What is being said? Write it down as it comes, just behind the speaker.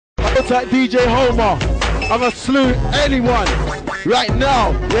Old tight DJ Homer. I'm gonna slew anyone right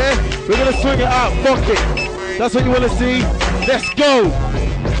now, yeah? We're gonna swing it out, fuck it. That's what you wanna see? Let's go.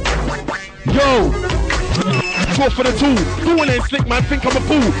 Yo. Go for the tool. Go on in, slick man, think I'm a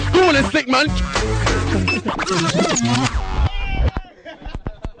fool. Go on in, slick man.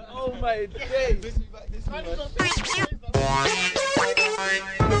 Oh my days. I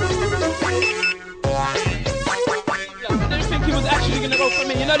didn't think he was actually gonna go for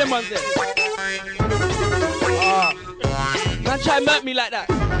me, you know them ones there. Man try and murk me like that.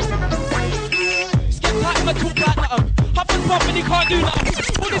 Skepta ain't gonna talk like nothing. Huff and puff and he can't do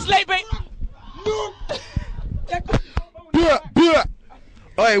nothing. All this late break.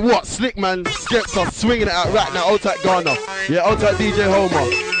 Hey, what? Slick man, Skepta swinging it out right now. Old tight Ghana. Yeah, old tight DJ Homer.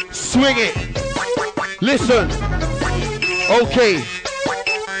 Swing it. Listen. Okay.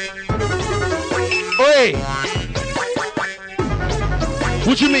 Oi.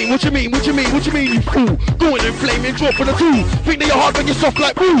 What you mean, what you mean, what you mean, what you mean, you fool? Going and flaming, draw for the tool. Think that you're hard when you're soft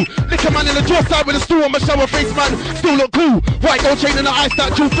like woo. Lick a man in the jaw side with a stool on my shower face, man. Still look cool. White gold chain and the ice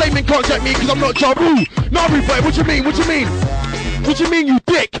that jewel. Flaming can't jack me cause I'm not Jaru. Nari boy, what you mean, what you mean? What you mean, you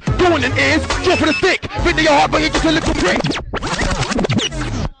dick? Going in ears, draw for the stick. Think that you're hard but you're just a little prick.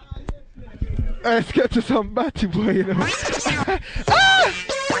 Let's get to some batty boy, you know.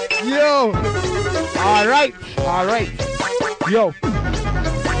 Yo. Alright, alright. Yo.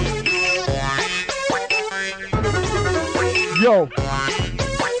 Yo.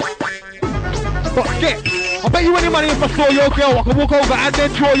 But skip. I bet you any money if I saw your girl. I can walk over and then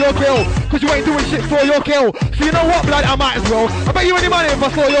draw your girl. Cause you ain't doing shit for your girl. So you know what, blood, I might as well. I bet you any money if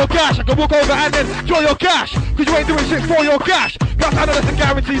I saw your cash. I can walk over and then draw your cash. Cause you ain't doing shit for your cash. Plus I know that's a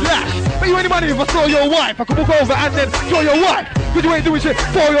guaranteed lash. Bet you any money if I saw your wife. I can walk over and then draw your wife. Cause you ain't doing shit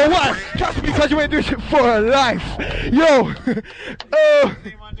for your wife. Trust me, because you ain't doing shit for her life. Yo.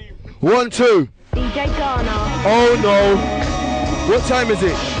 1, 2. DJ Ghana. Oh no. What time is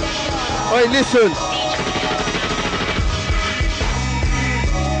it? Hey, listen.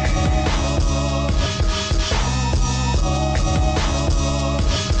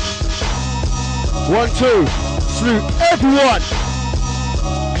 One, two. Salute everyone.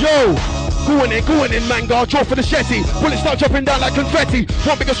 Yo. Go in, man, God, draw for the shetty. Bullets start dropping down like confetti.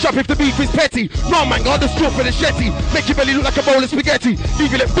 One bigger strap if the beef is petty. No, man, God, just draw for the shetty. Make your belly look like a bowl of spaghetti.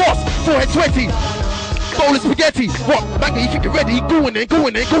 Leave your lip boss, forehead sweaty. Bowl of spaghetti. What? Man, you think you're ready? Go in,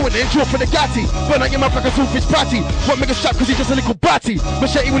 draw for the gatty. Burn out your mouth like a saltfish patty. One bigger strap cause he's just a little batty.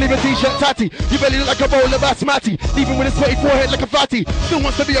 Machete will leave a t-shirt tatty. Your belly look like a bowl of basmati. Leaving with a sweaty forehead like a fatty. Still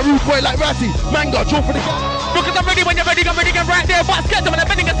wants to be a rude boy like Ratty. Man, God, draw for the gatty. Because I'm ready when you're ready, I'm right there. But scared them and I'm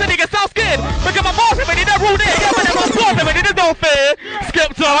bending a city, get so scared. Because my boss ready, they're rude there. Yeah, man, I'm boss ready, there's no fear.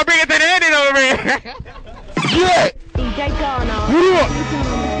 Skepta, I bring it to the ending over here. Yeah! DJ Ghana. What?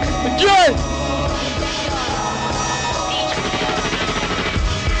 Yeah!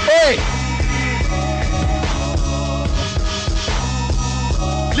 Hey!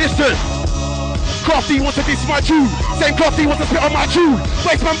 Listen! Crafty wants to diss my tune. Same Crafty wants to spit on my tune.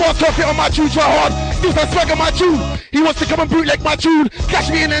 Baseman boss can't fit on my tune, try hard. Still some swag on my tune. He wants to come and bootleg my tune.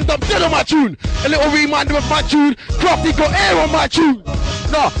 Catch me and end up dead on my tune. A little reminder of my tune. Crafty got air on my tune.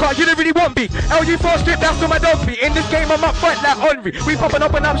 Nah, cause you didn't really want me. LG4 strip, that's what my dog be. In this game, I'm up front like Henry. We popping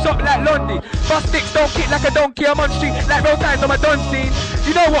up and I'm shot like Lundy. Bust sticks, don't kick like a donkey. I'm on street like road signs on my done scene.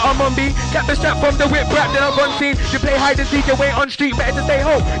 You know what I'm on, B. Cap the strap from the whip rap, then I'm on scene. You play hide and seek, you wait on street. Better to stay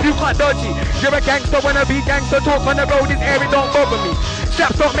home, you can't dodgy. You're a gangster, wanna be gangster. Talk on the road, this area don't bother me.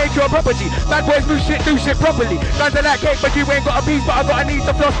 Straps don't make you a property. Bad boys do shit properly. Guns are like cake, but you ain't got a piece, but I got a need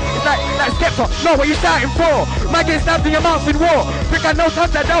to floss. It's like Skepta. No, what you shouting for? Man get stabbed in your mouth in war. Think I know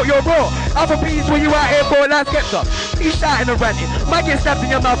times I doubt you're raw. Alpha P's when you out here for like Skepta. He's shouting and ranting. Man get stabbed in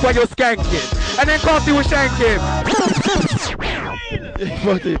your mouth while you're skanking. And then Crafty will shank him. He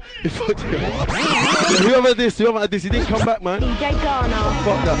fucked it. Whoever this, he didn't come back, man. DJ Ghana.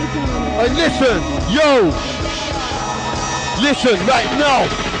 Fuck that. Hey, listen, yo. Listen, right now.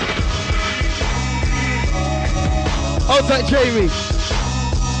 Outside Jamie.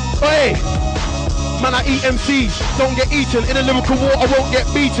 Hey. Man, I eat MCs, don't get eaten. In a lyrical war, I won't get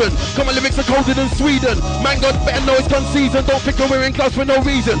beaten. Come on, lyrics are colder than Sweden. Man, God better know it's gun season. Don't think I'm wearing gloves for no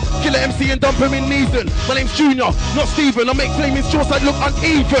reason. Kill an MC and dump him in Neeson. My name's Junior, not Steven. I make flaming straws that look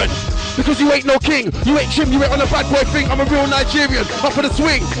uneven. Because you ain't no king, you ain't Jim, you ain't on a bad boy thing. I'm a real Nigerian, up for the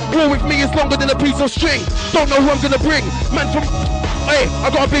swing. War with me is longer than a piece of string. Don't know who I'm gonna bring. Man from... Hey,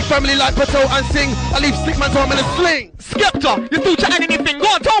 I got a big family like Patel and Sing. I leave stick man's arm in a sling. Skepta, you still chatting anything? Go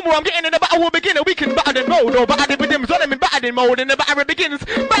on, tell me I'm getting in the battle will begin. We can batter than mode or batter with them. So them in batter than mode and the battle begins.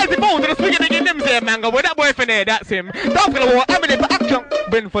 Batter the mode and the swinging again them there, man. With that boy from there, that's him. Down for the war, I'm in it for action.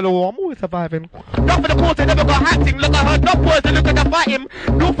 Been for the war, I'm always surviving. Down for the quarter, never got acting. Look at her, no boys, look at the fighting.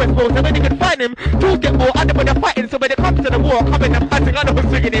 Northwest boys, so when you can find him. Tools get more under for the fighting. So when it comes to the war, coming and fighting, I know who's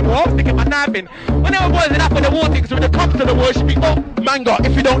swinging him. I was sticking my knife in. Whenever boys are for the war things, so when it comes to the war, it should be up. Manga,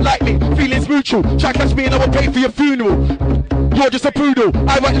 if you don't like me, feelings mutual. Try catch me and I will pay for your funeral. You're just a poodle,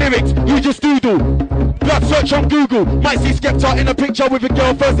 I write lyrics, you just doodle. Blood search on Google, might see Skepta in a picture with a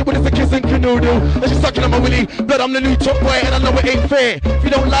girl. First it was a kiss and canoodle. And she's sucking on my willy, blood I'm the new top boy and I know it ain't fair. If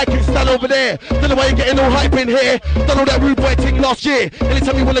you don't like it, stand over there. Don't know why you're getting all hype in here. Done all that rude boy thing last year.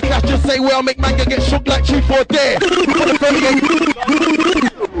 Anytime you wanna clash, just say where I'll make manga get shook like Chief or Dare.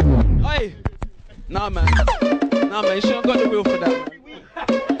 Hey, nah man, you shouldn't got the wheel for that.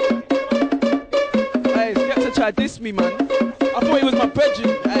 Hey, Skepta tried diss me, man. I thought he was my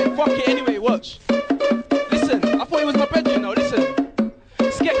brethren. Hey, fuck it anyway, watch. Listen, I thought he was my brethren now, listen.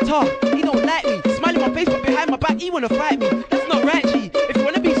 Skepta, he don't like me. Smiling my face, but behind my back, he wanna fight me. That's not right, G. If you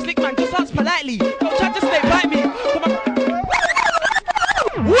wanna be slick, man, just ask politely. Don't try to stay by me.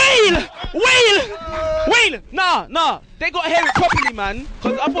 Wheel! Nah, they gotta hear it properly, man.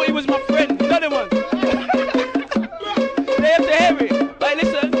 Cause I thought he was my friend. You know them ones. They have to hear it. Like,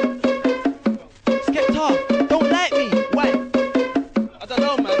 listen. Skepta, don't like me. Why? I don't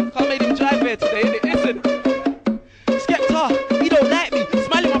know, man. Can't make him drive here today, innit? Listen. Skepta, he don't like me.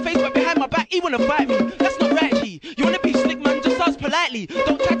 Smiling my face, but behind my back, he wanna fight me. That's not right, G. You wanna be slick, man, just ask politely.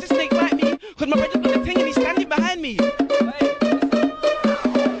 Don't try to snake bite me. Cause my brother's got the thing and he's standing behind me.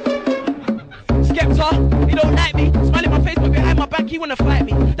 Skepta, he don't like me. Smiling my face, but behind my back, he wanna fight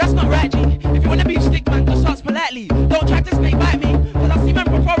me. That's not right, G. If you wanna be slick, man, just ask politely. Don't try to snake bite me. Cause I see man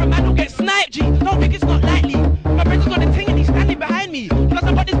before a man will get sniped, G. Don't think it's not likely. My brother's got the thing and he's standing behind me. Plus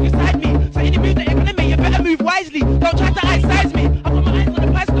somebody's beside me. So any move that you're gonna make, you better move wisely. Don't try to eyesize me. I've got my eyes on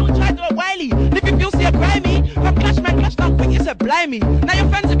the price, don't try to wily. And if you feel see a grimy, come clash, man, clash down quick, it's a blimey. Now your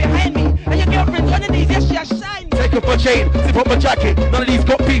friends are behind me. And your girlfriend's on her knees, yes, she has shine. Take off my chain, zip up my jacket. None of these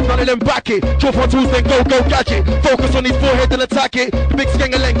got beef, none of them back it. Draw for tools, then go gadget. Focus on his forehead and attack it. The big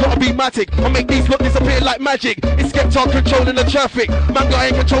skangalang gotta be matic. I'll make these look disappear like magic. It's Skepta controlling the traffic. Manga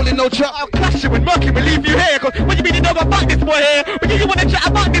ain't controlling no traffic. I'll clash you and murk him and leave you here. Cause what you mean you don't about this boy here? Because you wanna chat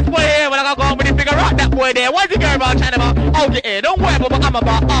about this boy here. Well, I gotta go on with it, figure out that boy there. Why's he going around chatting about? I'll get here. Don't worry about what I'm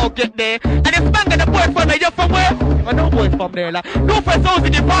about, I'll get there. And this manga, the boy from there, you're from where? I know boy from there, like. No friends, those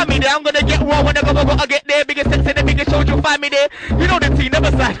in you find me there. I'm gonna get raw when I gotta get there. Biggest sex and the biggest shows, you'll find me there. You know the team,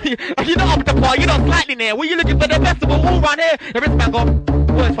 never slightly. You're not up to par, you're not slightly there. When you looking for the festival, all round here. If it's man gone,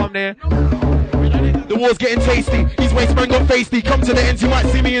 boys from there. The war's getting tasty. These waste man got feisty. Come to the ends, you might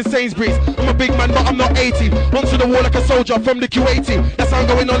see me in Sainsbury's. I'm a big man, but I'm not 80. Onto the wall like a soldier from the Q80. That's how I'm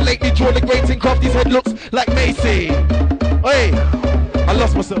going on lately. Draw the grating, craft his head looks like Macy. Hey, I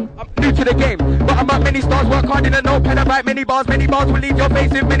lost myself. I'm new to the game, but I'm at many stars. Work hard in a notepad, I write many bars will leave your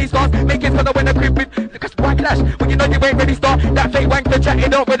face with many scars. Make it so that when I creep with, because why clash? When you know you ain't ready start. That fake wank to chat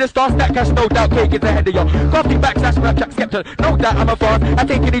it up with the stars. That cash, no doubt, cake is ahead of you. Crafty backslash, work track, Skepta. No doubt I'm a fast. I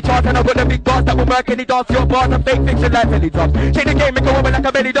take any chance and I've got the big bars that will work any dance. Your bars and fake fiction like belly drops. Change the game, make a woman like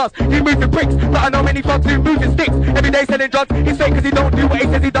a belly does. He moves with bricks, but I know many thugs who move with sticks. Every day selling drugs, he's fake cause he don't do what he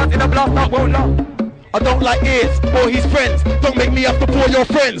says he does. In a blast that won't last. I don't like ears or his friends. Don't make me have to pour your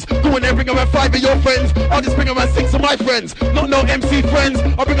friends. Go in there, bring around 5 of your friends. I'll just bring around 6 of my friends. Not no MC friends.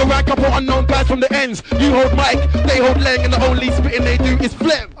 I'll bring around a couple unknown guys from the ends. You hold mic, they hold Lang, and the only spitting they do is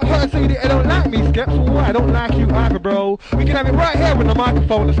flip. I heard say that I don't like me, Skeps. Well, why? I don't like you either, bro. We can have it right here with the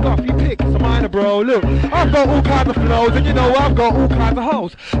microphone. The stuff you pick, it's a minor, bro. Look, I've got all kinds of flows, and you know I've got all kinds of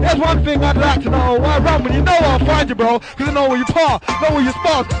hoes. There's one thing I'd like to know. Why run when you know I'll find you, bro? Cause I know where you park, know where you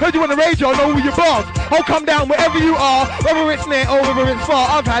spars. Heard you on the radio, know where you bars. I'll come down wherever you are, whether it's near or whether it's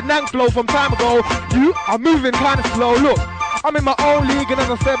far. I've had Nang flow from time ago. You are moving kind of slow. Look, I'm in my own league, and as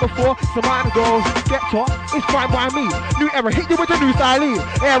I said before, so mine goes. Skepta, it's fine by me. New era, hit you with a new style.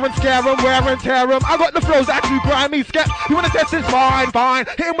 Air and scare 'em, wear and tear 'em. I got the flows that actually grind me. Skep, you wanna test this? Fine, fine.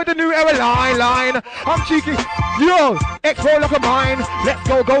 Hit him with the new era line. I'm cheeky. Yo, X roll like a mine. Let's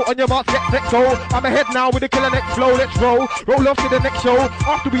go on your marks, let's go. I'm ahead now with the killer next flow. Let's roll off to the next show.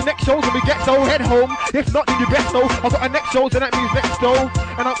 After we next shows and we get so head home. If not, then you best know I've got a next shows and that means next go.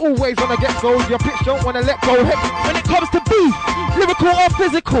 And I'm always on the get go. Your bitch don't wanna let go. Hey, when it comes to beef, lyrical or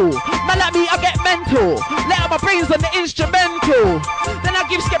physical, Man like me, I get mental. Let out my brains on the instrumental. Then I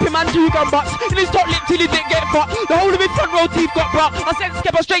give Skepta man 2 gun butts. In his top lip till he didn't get fucked. The whole of his front row teeth got brought. I sent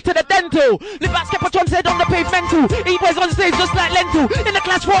Skepta straight to the dental. Live back Skepta head on the pavemental. Eat boys on stage just like lentil. In the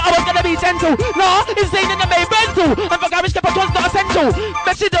class 4 I was gonna be gentle. Nah, insane in the main rental. And for garbage Skepta not essential.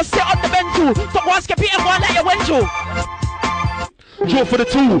 Man should just sit on the mental. Stop one Skepta and one like a wenchel. Draw for the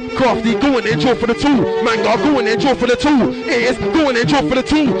 2, crafty, going in, draw for the 2. Manga, going in, draw for the 2. Ears, going in, draw for the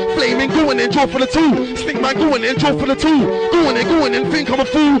 2. Flaming, going in, draw for the 2. Stinkman, going in, draw for the 2. Going in, think I'm a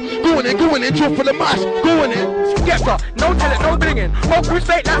fool. Going in, draw for the mash. Going in. Skepta, no talent, no blinging. Whole crew's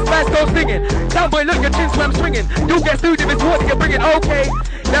fake, that's fast, go singing. Down boy, look, your chin swam swinging. You'll get sued if it's water you're bringing, okay.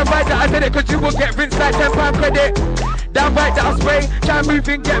 Damn right that I said it, cause you will get rinsed like £10 credit. Damn right that I spray, try and move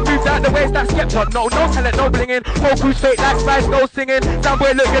in, get moved out the way, that's Skepta. No talent, no blinging. Whole crew's fake, like spice, no singing. Down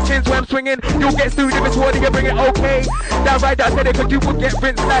boy, look, your chin swam swinging. You'll get sued if it's water you're bringing, okay. Damn right that I said it, cause you will get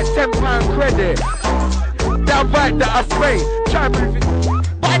rinsed like £10 credit. Damn right that I spray, try and move in.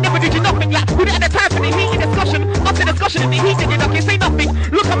 But I never did you nothing like put it at the time for the heated discussion. After discussion in the heat you don't say nothing.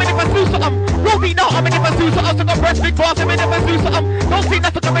 Look, I'm in if I do something. Roll me now, I'm in if I do something. So got breast big bars, I'm in if I do something. Don't say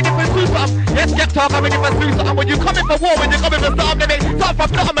nothing, I'm in if I do something. Yes, get talk, I'm in if I do something. When you come in for war, when you come in for something, then they start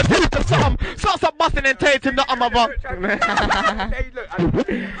from nothing, I'm a to something. Start busting and tell you to nothing, I'm wrong.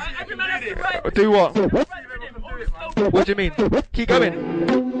 Do what? What do you mean? Keep going.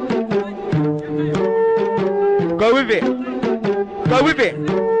 Go with it. Go with it.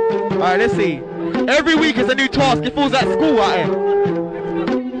 Alright, let's see. Every week is a new task. It feels like school out here.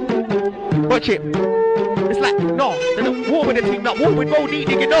 Watch it. It's like, no, they're not war with the team, not war with Roddy,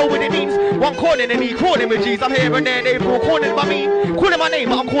 nigga, know what it means. One calling and me calling with G's. I'm here and there, they all calling by me. Calling my name,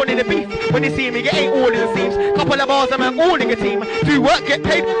 but I'm calling the beef. When they see me, it ain't all in the seams. Couple of bars, I'm all in the team. Do work, get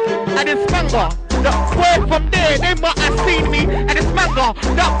paid, and it's manga. That word from there, they might have seen me, and it's manga.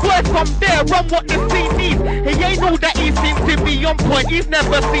 That word from there, run what the scene needs. He ain't know that he seems to be on point. He's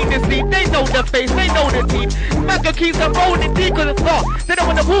never seen the scene. They know the face, they know the team. Manga keeps on rolling deep cause it's not. They don't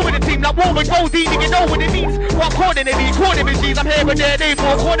want to war with the team, like war with Goldie, nigga know what it means. What I'm calling it, calling with G's. I'm here and there, they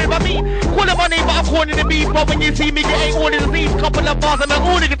all calling by me. Calling my name, but I'm calling the beef. But when you see me, it ain't all in the scenes. Couple of bars, I'm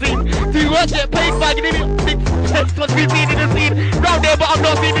all in the team. Do work, get paid by you, cause we seen in the scene. Round there, but I'm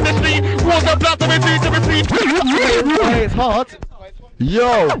not seen in the street. Wars and blast, I'm in to receive. It's hard.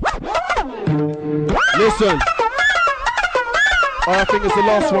 Yo. Listen. I think it's the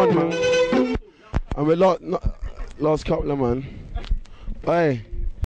last one, man. And we're last couple of man. Hey.